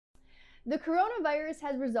The coronavirus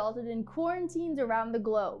has resulted in quarantines around the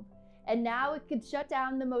globe, and now it could shut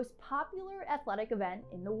down the most popular athletic event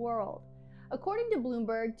in the world. According to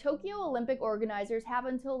Bloomberg, Tokyo Olympic organizers have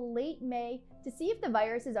until late May to see if the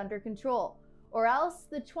virus is under control, or else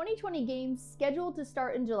the 2020 Games, scheduled to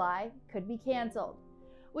start in July, could be canceled.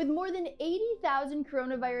 With more than 80,000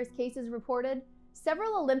 coronavirus cases reported,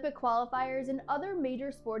 several Olympic qualifiers and other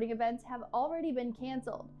major sporting events have already been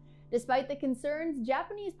canceled. Despite the concerns,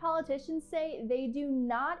 Japanese politicians say they do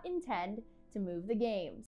not intend to move the Games.